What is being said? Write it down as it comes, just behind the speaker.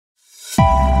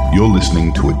You're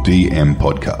listening to a DM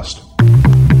podcast.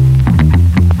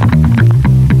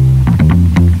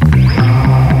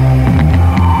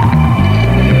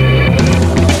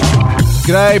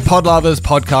 G'day, pod lovers,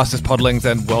 podcasters, podlings,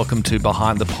 and welcome to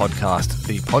Behind the Podcast,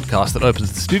 the podcast that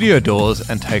opens the studio doors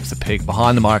and takes a peek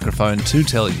behind the microphone to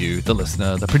tell you, the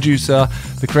listener, the producer,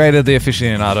 the creator, the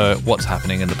aficionado, what's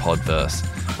happening in the podverse.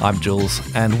 I'm Jules,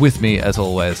 and with me, as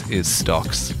always, is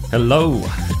Stocks. Hello.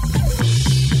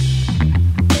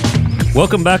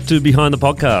 Welcome back to Behind the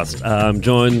Podcast. I'm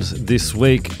joined this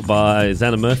week by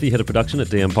Xana Murphy, Head of Production at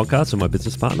DM Podcast, and my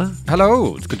business partner.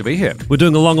 Hello, it's good to be here. We're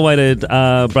doing a long-awaited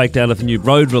breakdown of the new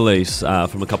Road release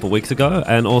from a couple of weeks ago,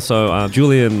 and also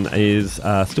Julian is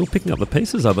still picking up the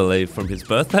pieces, I believe, from his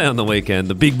birthday on the weekend,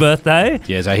 the big birthday.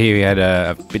 Yes, I hear he had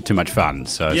a bit too much fun,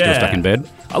 so still stuck in bed.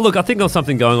 Look, I think there was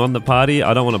something going on at the party.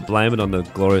 I don't want to blame it on the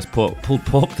glorious pulled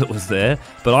pork that was there,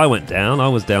 but I went down. I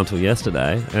was down till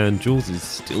yesterday, and Jules is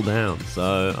still down.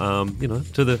 So,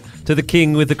 to the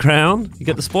king with the crown, you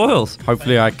get the spoils.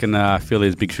 Hopefully I can fill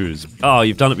his big shoes. Oh,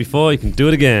 you've done it before. You can do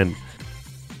it again.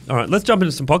 All right, let's jump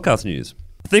into some podcast news.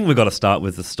 I think we've got to start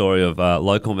with the story of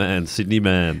local man, Sydney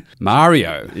man.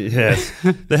 Mario. Yes.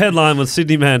 The headline was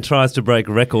Sydney man tries to break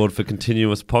record for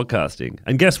continuous podcasting.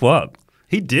 And guess what?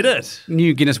 He did it.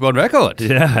 New Guinness World Record.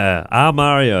 Yeah, our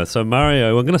Mario. So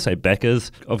Mario, we're going to say Beckers,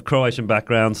 of Croatian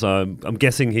background, so I'm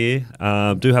guessing here.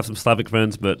 Do have some Slavic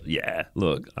friends, but yeah,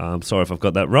 look, I'm sorry if I've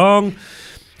got that wrong.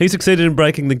 He succeeded in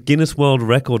breaking the Guinness World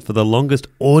Record for the longest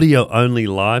audio-only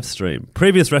live stream.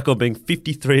 Previous record being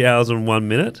 53 hours and 1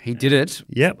 minute. He did it.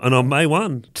 Yep, and on May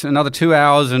 1. Another 2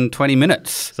 hours and 20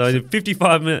 minutes. So he did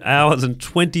 55 hours and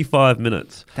 25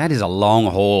 minutes. That is a long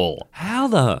haul. How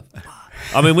the...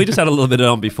 I mean, we just had a little bit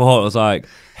on before. It was like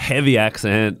heavy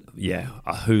accent. Yeah,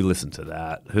 who listened to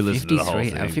that? Who listened to the whole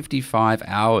thing? 55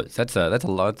 hours. That's a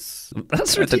lot.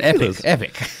 That's ridiculous. An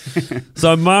epic.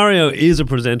 So Mario is a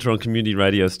presenter on community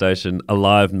radio station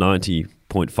Alive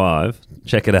 90.5.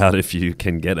 Check it out if you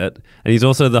can get it. And he's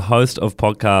also the host of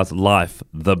podcast Life,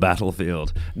 The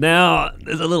Battlefield. Now,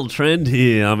 there's a little trend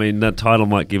here. I mean, that title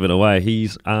might give it away.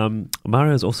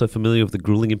 Mario's also familiar with the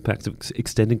grueling impacts of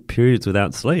extending periods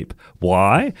without sleep.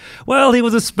 Why? Well, he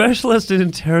was a specialist in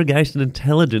interrogation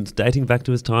intelligence dating back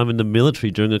to his time in the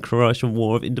military during the Croatian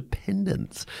War of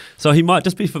Independence. So he might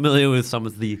just be familiar with some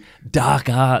of the dark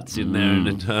arts in there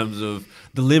in terms of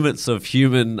the limits of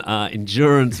human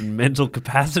endurance and mental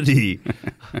capacity.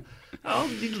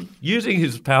 Using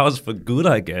his powers for good,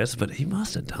 I guess, but he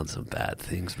must have done some bad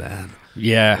things, man.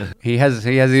 Yeah, he has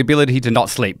the ability to not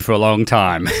sleep for a long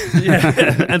time.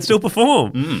 Yeah, and still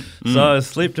perform. So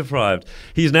sleep deprived.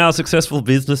 He's now a successful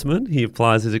businessman. He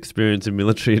applies his experience in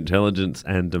military intelligence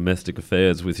and domestic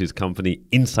affairs with his company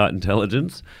Insight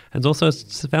Intelligence, and also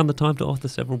found the time to author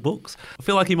several books. I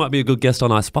feel like he might be a good guest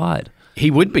on I Spied. He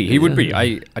would be. He would be.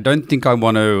 I don't think I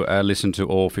want to listen to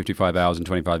all 55 hours and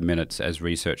 25 minutes as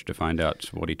research to find out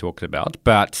what he talks about.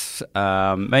 But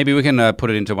maybe we can put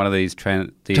it into one of these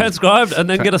transcribed and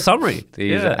then get a summary.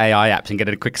 These AI apps and get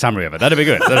a quick summary of it. That'd be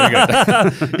good.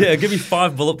 Yeah, give me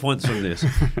 5 bullet points from this.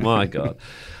 My God.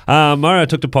 Mario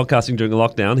took to podcasting during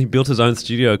lockdown. He built his own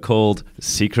studio called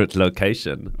Secret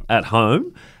Location at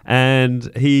home.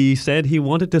 And he said he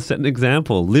wanted to set an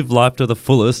example, live life to the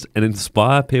fullest, and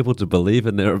inspire people to believe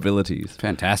in their abilities.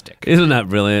 Fantastic. Isn't that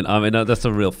brilliant? I mean, that's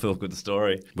a real feel-good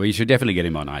story. Well, you should definitely get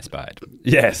him on I Spied.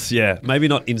 Yes, yeah. Maybe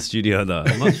not in studio, though.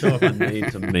 I'm not sure if I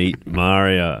need to meet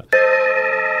Mario.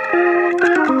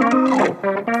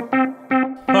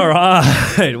 All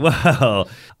right. Well,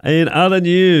 in other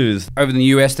news. Over in the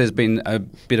US, there's been a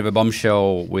bit of a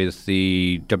bombshell with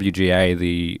the WGA,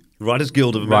 the Writers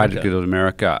Guild of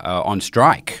America, on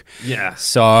strike. Yeah.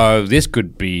 So this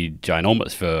could be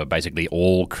ginormous for basically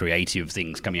all creative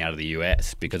things coming out of the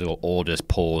US because it will all just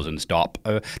pause and stop.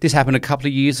 This happened a couple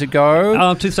of years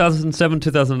ago. 2007,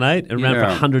 2008. It ran for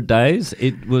 100 days.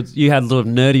 You had a lot of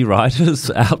nerdy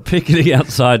writers out picketing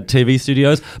outside TV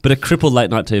studios, but it crippled late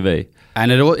night TV. And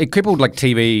it crippled like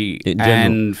TV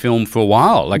and film for a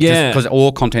while, just because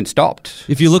all content stopped.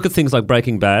 If you look at things like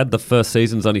Breaking Bad, the first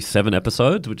season's only 7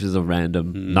 episodes, which is a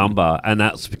random number, and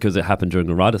that's because it happened during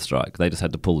the writer's strike. They just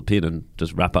had to pull the pin and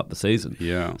just wrap up the season.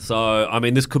 Yeah. So, I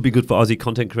mean, this could be good for Aussie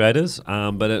content creators,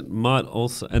 but it might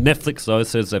also... And Netflix, though,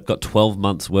 says they've got 12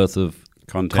 months worth of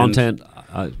content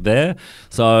there.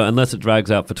 So unless it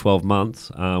drags out for 12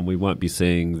 months, we won't be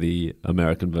seeing the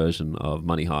American version of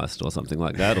Money Heist or something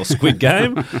like that, or Squid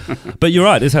Game. But you're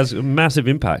right, this has a massive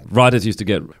impact. Writers used to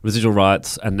get residual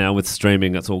rights, and now with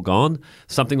streaming, that's all gone.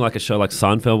 Something like a show like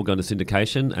Seinfeld will go into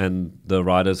syndication, and the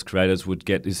writers, creators would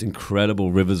get this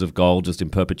incredible rivers of gold just in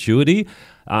perpetuity.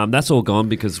 That's all gone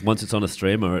because once it's on a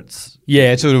streamer, it's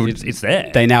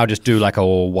there. They now just do like a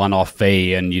one-off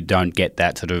fee, and you don't get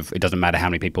that sort of. It doesn't matter how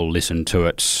many people listen to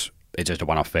it. It's just a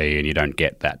one-off fee, and you don't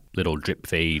get that little drip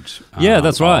feed.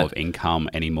 That's right. Of income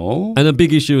anymore. And the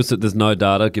big issue is that there's no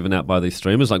data given out by these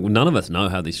streamers. Like, none of us know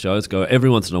how these shows go. Every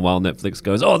once in a while, Netflix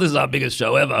goes, "Oh, this is our biggest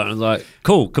show ever," and it's like,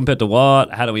 cool. Compared to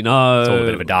what? How do we know? It's all a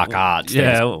bit of a dark art.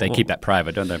 Yeah, they keep that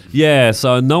private, don't they? Yeah,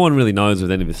 so no one really knows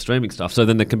with any of the streaming stuff. So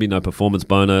then there can be no performance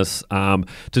bonus. To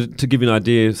give you an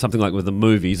idea, something like with the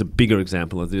movies, a bigger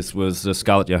example of this was the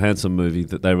Scarlett Johansson movie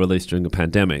that they released during the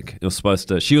pandemic.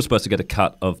 She was supposed to get a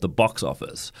cut of the box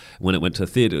office when it went to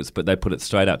theaters, but they put it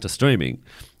straight out to streaming.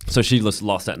 So she just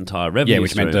lost that entire revenue. Yeah,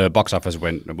 which meant the box office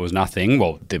was nothing.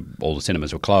 Well, all the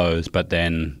cinemas were closed, but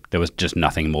then there was just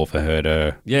nothing more for her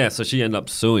to... Yeah, so she ended up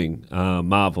suing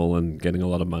Marvel and getting a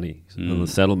lot of money on the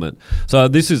settlement. So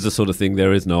this is the sort of thing,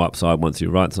 there is no upside once you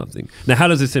write something. Now, how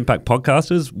does this impact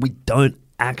podcasters? We don't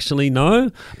actually know,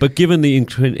 but given the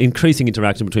increasing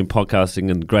interaction between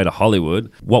podcasting and greater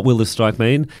Hollywood, what will this strike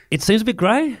mean? It seems a bit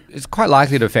grey. It's quite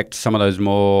likely to affect some of those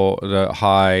the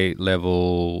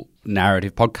high-level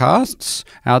narrative podcasts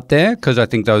out there, because I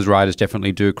think those writers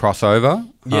definitely do cross over.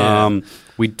 Yeah.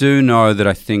 We do know that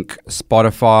I think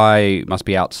Spotify must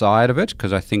be outside of it,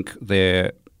 because I think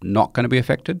they're not going to be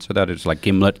affected. So that is like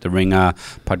Gimlet, The Ringer,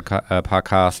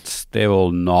 podcasts, they're all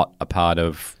not a part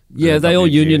of... Yeah, they all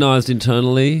unionised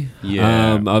internally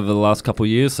Yeah. over the last couple of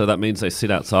years, so that means they sit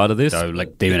outside of this. So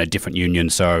like they're in a different union,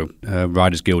 so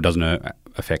Writers Guild doesn't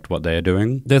affect what they're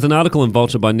doing. There's an article in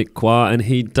Vulture by Nick Qua, and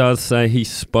he does say he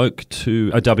spoke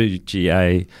to a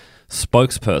WGA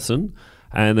spokesperson,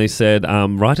 and they said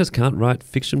writers can't write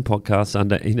fiction podcasts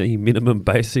under any minimum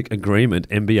basic agreement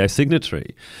MBA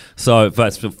signatory. So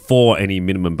that's for any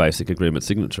minimum basic agreement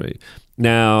signatory.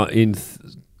 Now,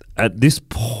 at this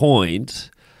point...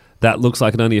 that looks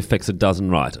like it only affects a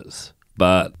dozen writers.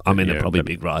 But, I mean, they're probably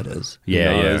big writers.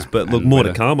 Yeah. But look, more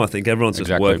to come, I think. Everyone's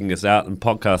just working this out, and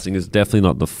podcasting is definitely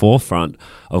not the forefront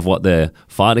of what they're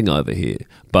fighting over here.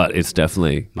 But it's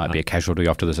definitely... Might be a casualty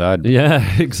off to the side. Yeah,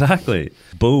 exactly.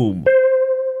 Boom.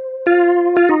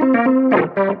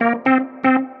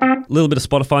 A little bit of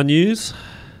Spotify news.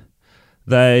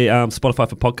 Spotify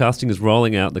for Podcasting is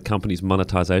rolling out the company's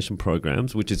monetization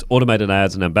programs, which is automated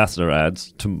ads and ambassador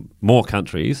ads to more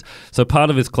countries. So part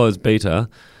of its closed beta,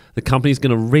 the company's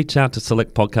going to reach out to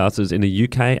select podcasters in the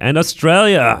UK and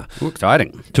Australia. Ooh,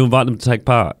 exciting. To invite them to take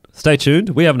part. Stay tuned.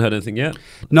 We haven't heard anything yet.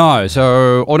 No,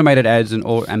 so automated ads and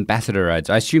ambassador ads.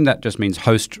 I assume that just means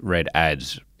host-read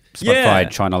ads. Spotify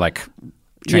trying to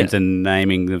change the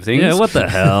naming of things. Yeah, what the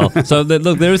hell? So,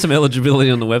 look, there is some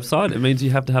eligibility on the website. It means you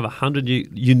have to have 100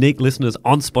 unique listeners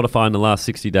on Spotify in the last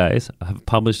 60 days, have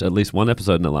published at least one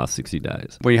episode in the last 60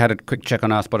 days. We had a quick check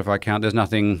on our Spotify account. There's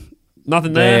nothing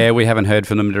there. We haven't heard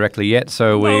from them directly yet,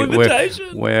 so no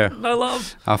invitation. we're no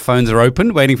love. Our phones are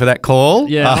open, waiting for that call.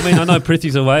 Yeah, I mean, I know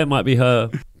Prithy's away. It might be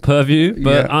her purview,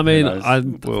 but Yeah, I mean, I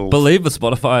We'll- believe the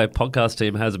Spotify podcast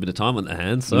team has a bit of time on their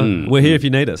hands, so we're here if you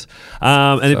need us.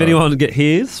 And if So- anyone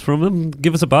hears from them,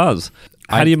 give us a buzz.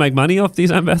 How do you make money off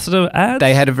these ambassador ads?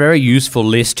 They had a very useful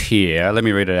list here. Let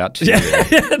me read it out to you.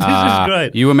 this is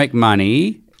great. You will make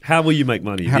money. How will you make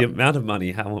money? The amount of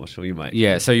money, how much will you make?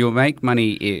 Yeah, so you'll make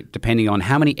money depending on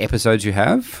how many episodes you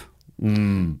have,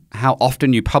 how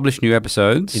often you publish new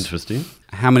episodes, Interesting.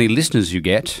 how many listeners you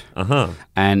get, Uh-huh.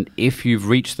 and if you've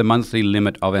reached the monthly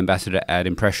limit of ambassador ad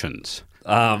impressions.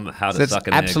 How to There's suck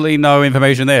an egg. absolutely no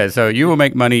information there. So you will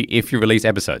make money if you release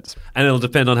episodes. And it'll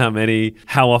depend on how many,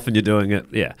 how often you're doing it.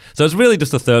 Yeah. So it's really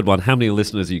just the third one, how many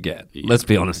listeners you get. Let's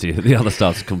be honest here. The other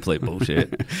stuff's complete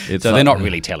bullshit. So they're not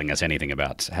really telling us anything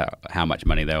about how much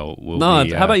money will No,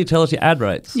 be. how about you tell us your ad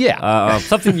rates? Yeah.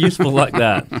 Something useful like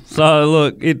that. So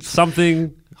look, it's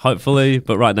something, hopefully,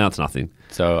 but right now it's nothing.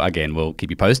 So again, we'll keep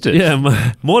you posted.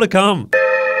 Yeah, more to come.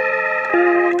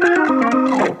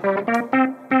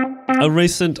 A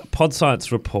recent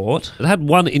Podsights report, it had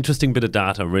one interesting bit of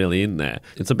data really in there.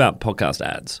 It's about podcast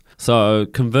ads. So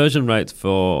conversion rates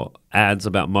for ads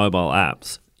about mobile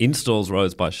apps, installs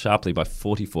rose sharply by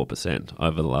 44%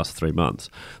 over the last 3 months.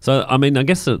 So, I mean, I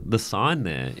guess the sign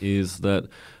there is that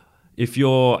if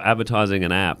you're advertising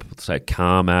an app, say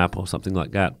Calm app or something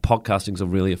like that, podcasting is a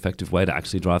really effective way to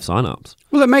actually drive signups.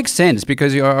 Well, it makes sense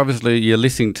because you're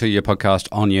listening to your podcast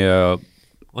on your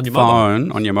phone,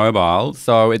 mobile. on your mobile.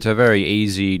 So it's a very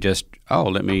easy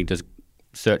let me just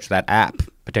search that app.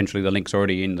 Potentially the link's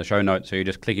already in the show notes, so you're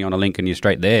just clicking on a link and you're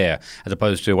straight there, as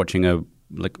opposed to watching on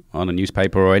a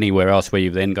newspaper or anywhere else where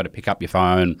you've then got to pick up your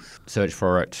phone, search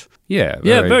for it. Yeah,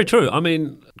 Very true. I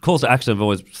mean, calls to action have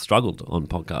always struggled on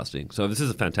podcasting. So this is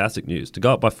a fantastic news. To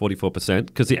go up by 44%,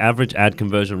 because the average ad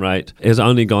conversion rate has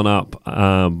only gone up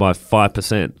by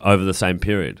 5% over the same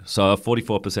period. So a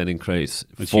 44% increase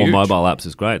for huge. mobile apps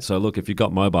is great. So look, if you've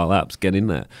got mobile apps, get in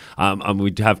there.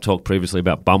 We have talked previously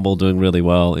about Bumble doing really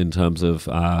well in terms of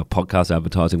podcast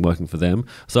advertising working for them.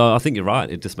 So I think you're right.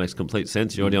 It just makes complete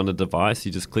sense. You're already on the device.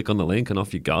 You just click on the link and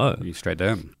off you go. You straight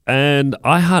there. And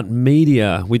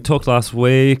iHeartMedia, we talked last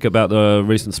week about the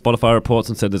recent Spotify reports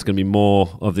and said there's going to be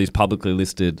more of these publicly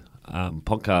listed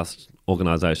podcast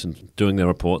organizations doing their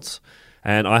reports.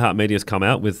 And iHeartMedia has come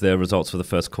out with their results for the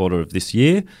first quarter of this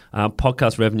year.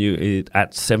 Podcast revenue is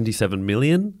at $77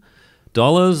 million,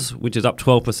 which is up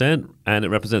 12%, and it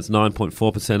represents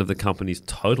 9.4% of the company's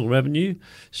total revenue.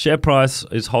 Share price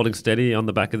is holding steady on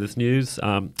the back of this news.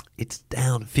 It's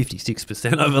down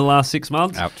 56% over the last 6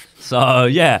 months. Ouch. So,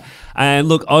 yeah. And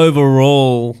look,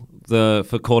 overall,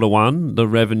 for quarter one, the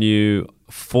revenue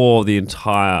for the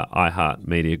entire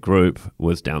iHeartMedia group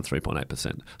was down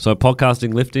 3.8%. So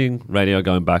podcasting lifting, radio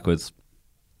going backwards.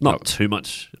 Not too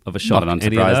much of a shock. Not an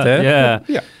any of unsurprise that. there. Yeah.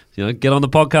 Yeah. You know, get on the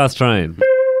podcast train.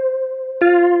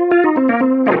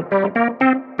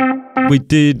 We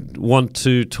did want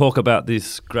to talk about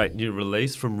this great new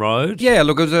release from Rode. Yeah,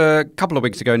 look, it was a couple of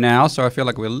weeks ago now, so I feel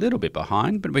like we're a little bit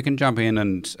behind, but we can jump in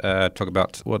and talk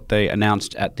about what they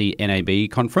announced at the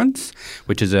NAB conference,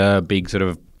 which is a big sort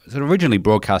of originally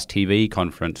broadcast TV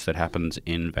conference that happens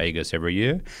in Vegas every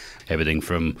year. Everything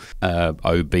from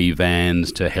OB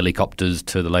vans to helicopters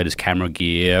to the latest camera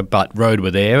gear. But Rode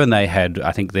were there and they had,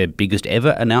 I think, their biggest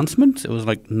ever announcement. It was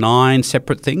like 9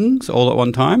 separate things all at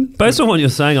one time. Based on what you're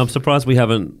saying, I'm surprised we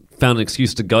haven't found an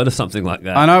excuse to go to something like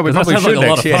that. I know, we 'Cause that probably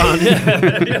sounds should like a lot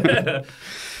next, of fun. Yeah.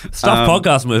 Stuff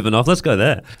podcast moving off. Let's go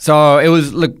there. So it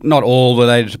was, look, not all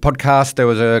related to podcasts. There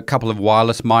was a couple of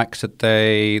wireless mics that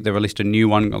they released a new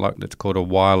one that's called a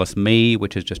Wireless Me,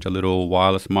 which is just a little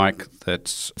wireless mic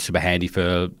that's super handy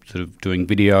for sort of doing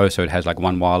video. So it has like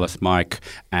one wireless mic,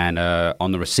 and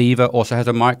on the receiver also has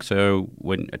a mic. So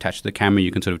when attached to the camera, you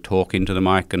can sort of talk into the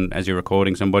mic and as you're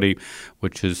recording somebody,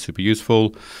 which is super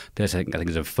useful. I think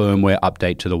there's a firmware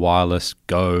update to the Wireless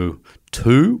Go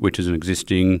 2, which is an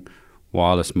existing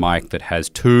wireless mic that has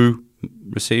two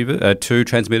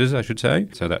transmitters, I should say.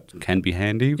 So that can be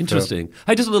handy. Interesting.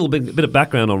 Hey, just a little bit of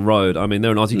background on Rode. I mean,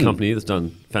 they're an Aussie company that's done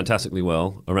fantastically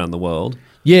well around the world.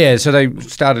 Yeah, so they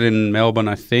started in Melbourne,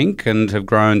 I think, and have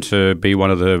grown to be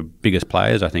one of the biggest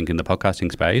players, I think, in the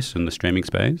podcasting space and the streaming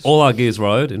space. All our gear's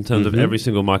Rode in terms of every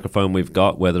single microphone we've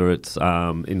got, whether it's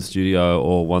in studio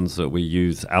or ones that we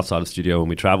use outside of studio when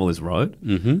we travel, is Rode.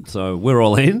 Mm-hmm. So we're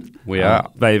all in. We are.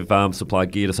 They've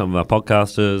supplied gear to some of our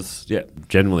podcasters. Yeah,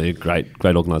 generally a great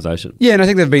organisation. Yeah, and I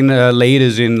think they've been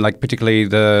leaders in, like, particularly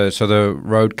the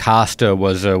Rodecaster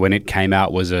was, when it came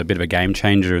out, was a bit of a game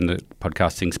changer in the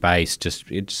podcasting space. Just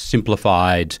it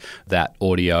simplified that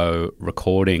audio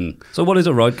recording. So what is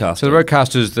a Rodecaster? So the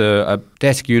Rodecaster is a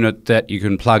desk unit that you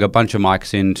can plug a bunch of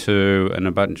mics into and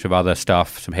a bunch of other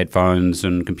stuff, some headphones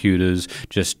and computers,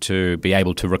 just to be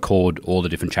able to record all the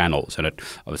different channels. And it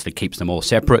obviously keeps them all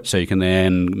separate, so you can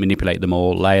then manipulate them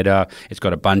all later. It's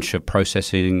got a bunch of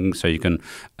processing, so you can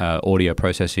audio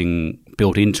processing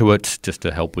built into it just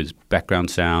to help with background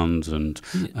sounds and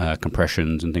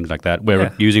compressions and things like that.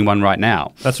 We're using one right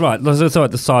now. That's right. It's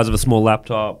like the size of a small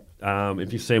laptop.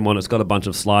 If you've seen one, it's got a bunch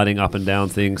of sliding up and down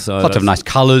things. So lots of nice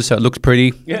colours, so it looks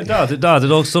pretty. Yeah, it does. It does.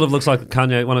 It all sort of looks like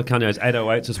one of Kanye's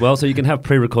 808s as well. So you can have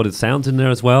pre-recorded sounds in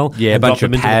there as well. Yeah, a bunch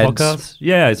of pads. The podcast.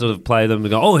 Yeah, sort of play them and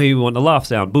go, oh, here we want the laugh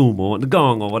sound, boom, or want the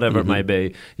gong, or whatever it may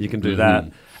be. You can do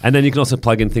that. And then you can also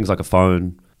plug in things like a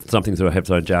phone, something through a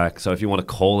headphone jack. So if you want to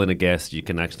call in a guest, you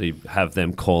can actually have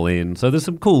them call in. So there's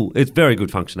some it's very good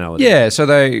functionality. Yeah,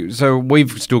 so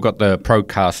we've still got the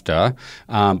Procaster,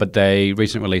 but they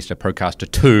recently released a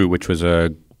Procaster 2, which was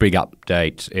a big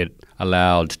update. It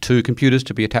allowed 2 computers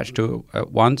to be attached to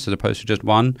at once as opposed to just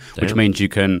one, which means you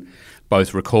can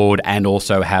both record and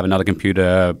also have another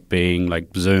computer being like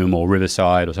Zoom or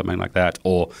Riverside or something like that,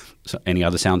 or any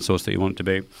other sound source that you want it to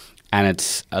be. And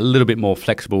it's a little bit more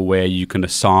flexible where you can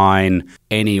assign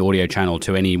any audio channel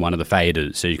to any one of the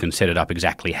faders. So you can set it up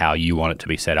exactly how you want it to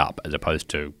be set up, as opposed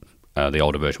to the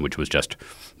older version, which was just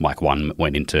mic 1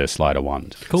 went into slider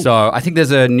 1. Cool. So I think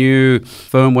there's a new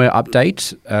firmware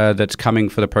update that's coming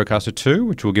for the Procaster 2,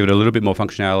 which will give it a little bit more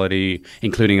functionality,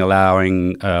 including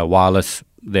allowing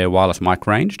their wireless mic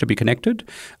range to be connected,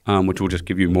 which will just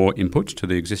give you more input to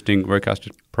the existing Rodecaster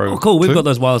Pro. Oh, cool. We've 2. got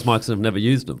those wireless mics and have never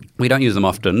used them. We don't use them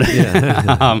often.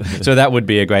 So that would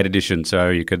be a great addition. So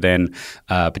you could then,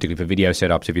 particularly for video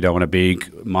setups, if you don't want a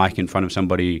big mic in front of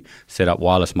somebody, set up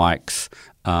wireless mics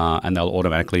and they'll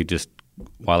automatically just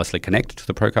wirelessly connect to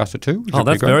the Procaster 2. Oh,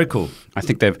 that's very cool. I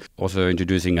think they're also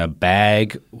introducing a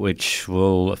bag which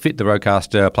will fit the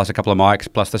Rodecaster plus a couple of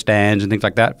mics plus the stands and things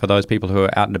like that for those people who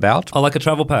are out and about. Oh, like a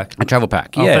travel pack. A travel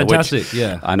pack, Oh, yeah. fantastic, which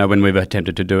yeah. I know when we've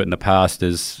attempted to do it in the past,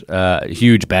 there's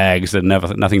huge bags that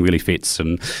nothing really fits,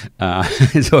 and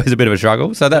it's always a bit of a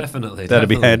struggle. So that'd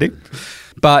be handy.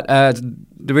 But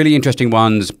the really interesting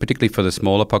ones, particularly for the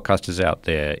smaller podcasters out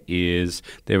there, is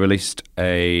they released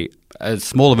a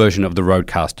smaller version of the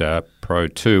Rodecaster Pro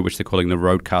 2, which they're calling the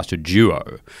Rodecaster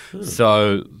Duo.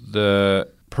 So the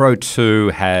Pro 2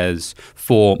 has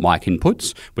 4 mic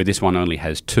inputs, where this one only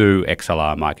has 2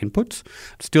 XLR mic inputs.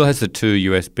 It still has the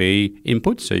 2 USB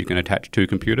inputs, so you can attach 2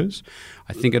 computers.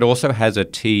 I think it also has a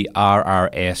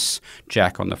TRRS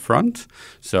jack on the front,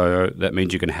 so that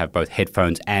means you can have both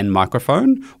headphones and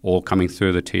microphone all coming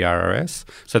through the TRRS.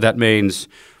 So that means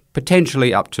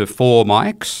potentially up to 4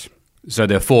 mics. So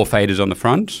there are 4 faders on the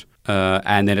front,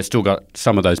 and then it's still got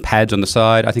some of those pads on the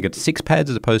side. I think it's 6 pads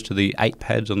as opposed to the 8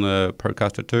 pads on the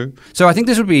Procaster 2. So I think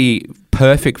this would be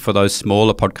perfect for those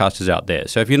smaller podcasters out there.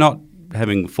 So if you're not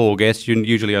having 4 guests, you're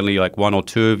usually only like 1 or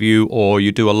 2 of you, or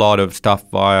you do a lot of stuff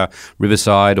via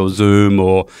Riverside or Zoom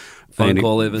or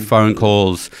phone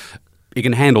calls. You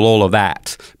can handle all of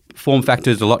that. Form factor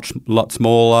is a lot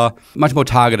smaller, much more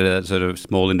targeted at sort of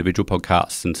small individual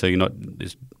podcasts, and so you're not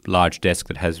this large desk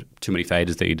that has too many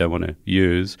faders that you don't want to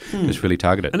use. It's really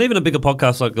targeted. And even a bigger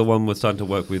podcast like the one we're starting to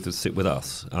work with, is Sit With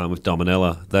Us, with Dom and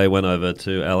Ella. They went over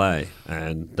to LA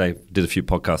and they did a few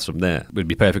podcasts from there. Would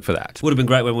be perfect for that. Would have been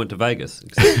great when we went to Vegas,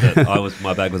 except that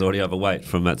my bag was already overweight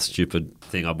from that stupid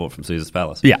thing I bought from Caesar's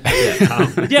Palace. Yeah.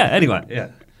 Anyway, yeah.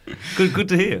 Good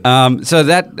to hear. So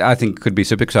that, I think, could be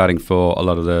super exciting for a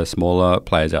lot of the smaller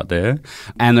players out there.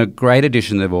 And a great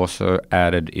addition they've also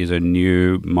added is a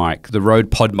new mic, the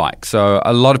Rode Pod mic. So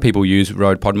a lot of people use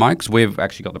Rode Pod mics. We've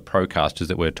actually got the Procasters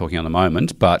that we're talking on the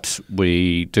moment, but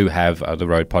we do have the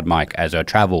Rode Pod mic as a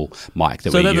travel mic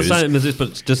that we use. So they're the same as this,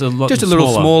 but just a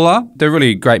little smaller. They're a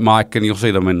really great mic, and you'll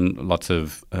see them in lots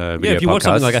of video podcasts. Yeah, if you watch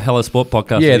something like a Hello Sport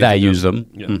podcast. Yeah, they use them.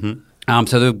 Yeah. Mm-hmm.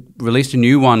 So they've released a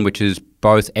new one, which is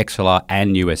both XLR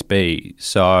and USB.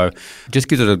 So it just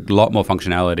gives it a lot more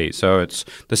functionality. So it's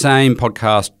the same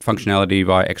podcast functionality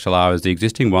via XLR as the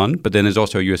existing one, but then there's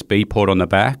also a USB port on the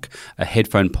back, a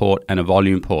headphone port, and a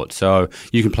volume port. So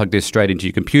you can plug this straight into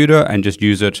your computer and just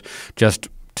use it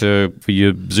for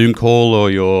your Zoom call or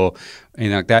your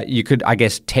anything like that. You could, I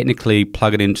guess, technically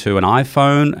plug it into an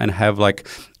iPhone and have like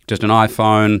just an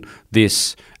iPhone,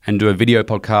 and do a video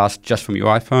podcast just from your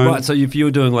iPhone. Right, so if you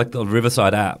were doing like the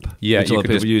Riverside app, which a lot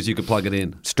of people use, you could plug it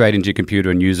in. Straight into your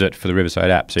computer and use it for the Riverside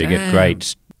app, so you get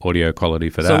great audio quality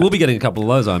for that. So we'll be getting a couple of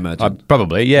those, I imagine.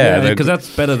 Probably, yeah. Because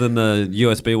that's better than the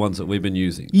USB ones that we've been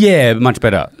using. Yeah, much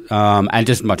better. And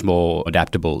just much more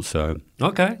adaptable. So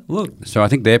okay, look. So I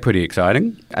think they're pretty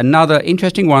exciting. Another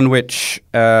interesting one, which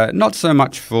not so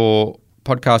much for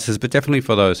podcasters, but definitely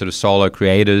for those sort of solo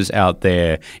creators out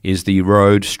there, is the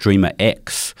Rode Streamer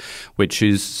X, which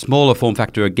is smaller form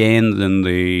factor again than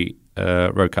the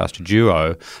Rodecaster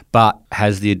Duo, but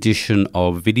has the addition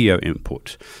of video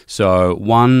input. So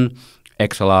one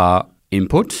XLR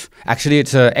input. Actually,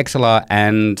 it's a XLR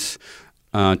and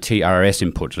TRS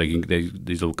input. So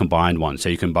these are combined ones, so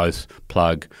you can both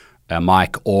plug a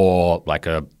mic or like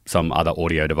some other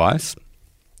audio device.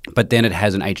 But then it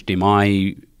has an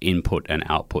HDMI input and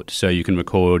output, so you can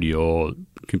record your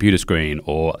computer screen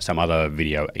or some other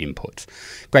video input.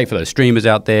 Great for those streamers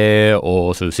out there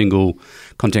or sort of single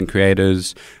content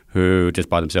creators who just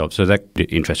by themselves. So that's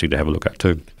interesting to have a look at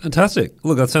too. Fantastic.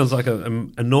 Look, that sounds like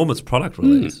an enormous product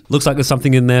release. Looks like there's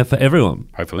something in there for everyone.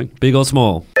 Hopefully. Big or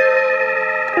small.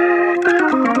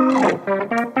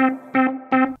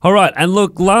 All right, and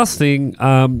look, last thing,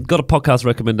 got a podcast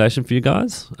recommendation for you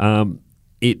guys.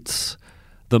 It's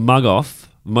The Mug Off.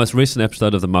 The most recent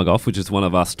episode of The Mug Off, which is one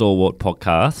of our stalwart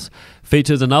podcasts,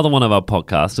 features another one of our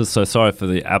podcasters. So sorry for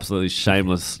the absolutely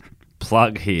shameless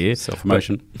plug here.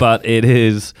 Self-promotion. But it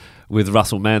is with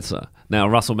Russell Manser. Now,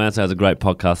 Russell Manser has a great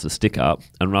podcast, The Stick Up,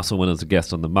 and Russell went as a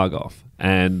guest on The Mug Off.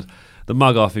 And The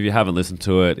Mug Off, if you haven't listened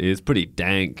to it, is pretty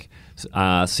dank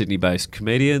Sydney-based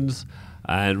comedians.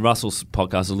 And Russell's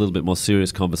podcast is a little bit more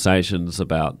serious conversations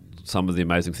about some of the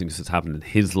amazing things that's happened in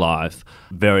his life.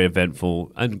 Very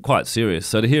eventful and quite serious.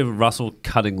 So to hear Russell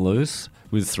cutting loose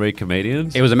with 3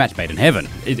 comedians... It was a match made in heaven.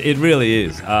 It really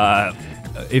is.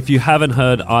 If you haven't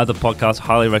heard either podcast,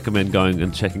 highly recommend going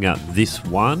and checking out this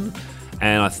one.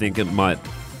 And I think it might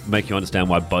make you understand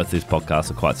why both these podcasts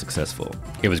are quite successful.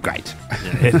 It was great.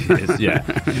 Yeah, it is, yeah.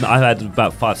 I've had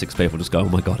about 5-6 people just go, oh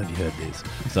my God, have you heard this?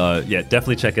 So yeah,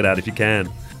 definitely check it out if you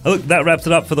can. Look, that wraps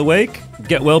it up for the week.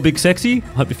 Get well, big sexy.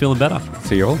 Hope you're feeling better.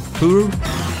 See you all.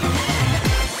 Hooroo.